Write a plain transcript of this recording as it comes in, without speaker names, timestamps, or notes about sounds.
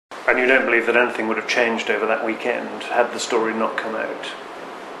And you don't believe that anything would have changed over that weekend had the story not come out?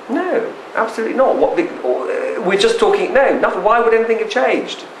 No, absolutely not. We're just talking, no, nothing. Why would anything have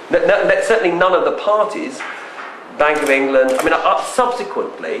changed? Certainly none of the parties, Bank of England, I mean,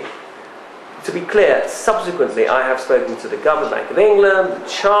 subsequently, to be clear, subsequently I have spoken to the Governor, Bank of England, the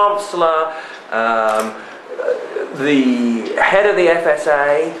Chancellor, the head of the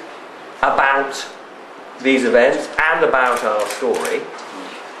FSA about these events and about our story.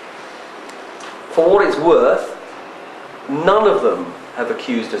 For what it's worth, none of them have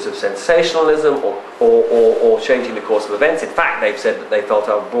accused us of sensationalism or changing the course of events. In fact, they've said that they felt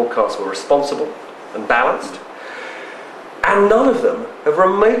our broadcasts were responsible and balanced. And none of them have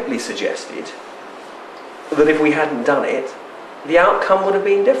remotely suggested that if we hadn't done it, the outcome would have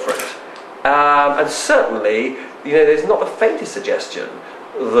been different. And certainly, there's not the faintest suggestion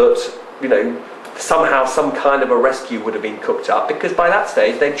that, somehow some kind of a rescue would have been cooked up, because by that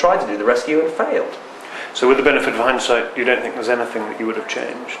stage they'd tried to do the rescue and failed. So with the benefit of hindsight, you don't think there's anything that you would have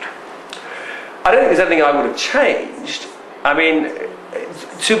changed? I don't think there's anything I would have changed. I mean,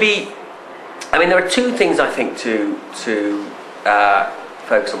 there are two things I think to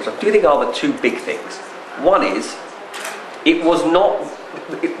focus on, which I do think are the two big things. One is, it was not,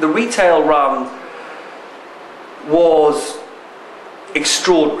 the retail run was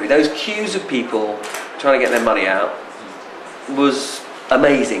extraordinary. Those queues of people trying to get their money out was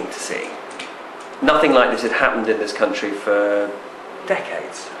amazing to see. Nothing like this had happened in this country for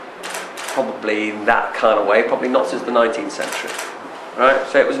decades. Probably in that kind of way, probably not since the 19th century. Right?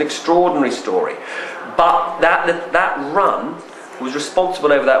 So it was an extraordinary story. But that run was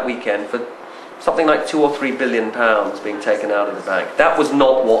responsible over that weekend for something like £2 or £3 billion being taken out of the bank. That was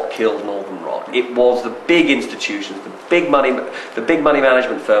not what killed Northern Rock. It was the big institutions, the big money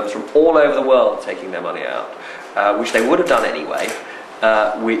management firms from all over the world taking their money out, which they would have done anyway,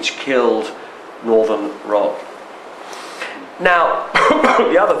 which killed Northern Rock. Now,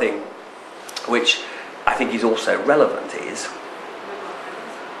 the other thing, which I think is also relevant, is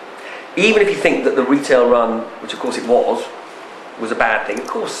even if you think that the retail run, which of course it was a bad thing. Of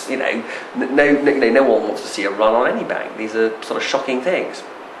course, no one wants to see a run on any bank. These are sort of shocking things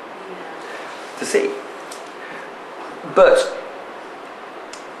to see. But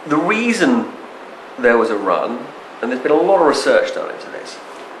the reason there was a run, and there's been a lot of research done into this,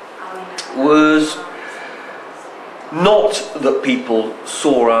 was not that people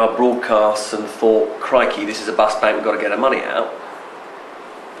saw our broadcasts and thought, crikey, this is a bust bank, we've got to get our money out.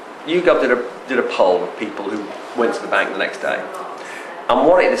 YouGov did a poll of people who went to the bank the next day. And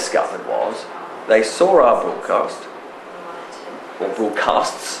what it discovered was, they saw our broadcast, or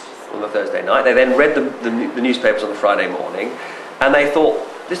broadcasts, on the Thursday night. They then read the newspapers on the Friday morning, and they thought,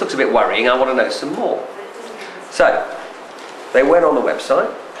 this looks a bit worrying, I want to know some more. So, they went on the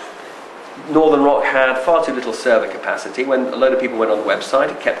website. Northern Rock had far too little server capacity. When a load of people went on the website,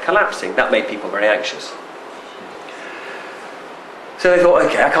 it kept collapsing. That made people very anxious. So they thought,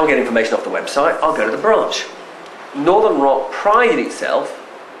 okay, I can't get information off the website, I'll go to the branch. Northern Rock prided itself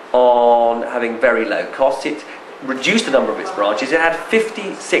on having very low costs. It reduced the number of its branches. It had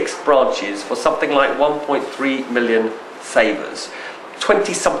 56 branches for something like 1.3 million savers,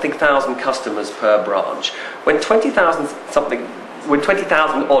 20-something thousand customers per branch. When 20,000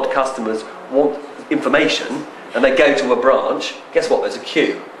 odd customers want information and they go to a branch, guess what? There's a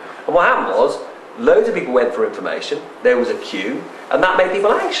queue. And what happened was, loads of people went for information, there was a queue, and that made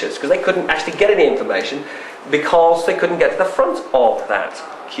people anxious because they couldn't actually get any information because they couldn't get to the front of that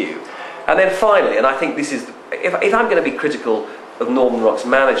queue. And then finally, and I think this is, if I'm going to be critical of Northern Rock's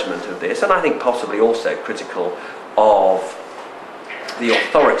management of this, and I think possibly also critical of the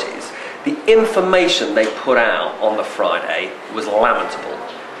authorities, the information they put out on the Friday was lamentable.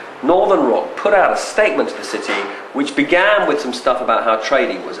 Northern Rock put out a statement to the city which began with some stuff about how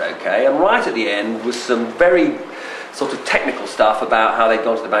trading was okay, and right at the end was some very sort of technical stuff about how they'd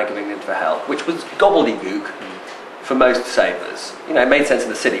gone to the Bank of England for help, which was gobbledygook for most savers. It made sense in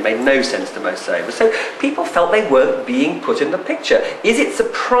the city, made no sense to most savers. So people felt they weren't being put in the picture. Is it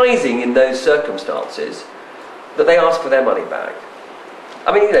surprising in those circumstances that they asked for their money back?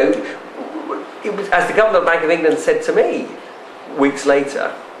 I mean, it was, as the Governor of the Bank of England said to me weeks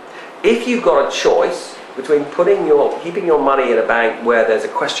later, if you've got a choice between keeping your money in a bank where there's a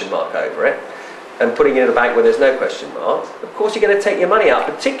question mark over it and putting it in a bank where there's no question mark, of course you're going to take your money out,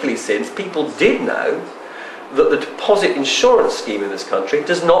 particularly since people did know that the deposit insurance scheme in this country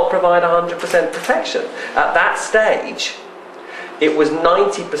does not provide 100% protection. At that stage, it was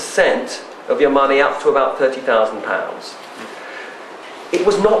 90% of your money up to about £30,000. It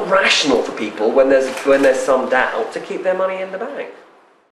was not rational for people when there's some doubt to keep their money in the bank.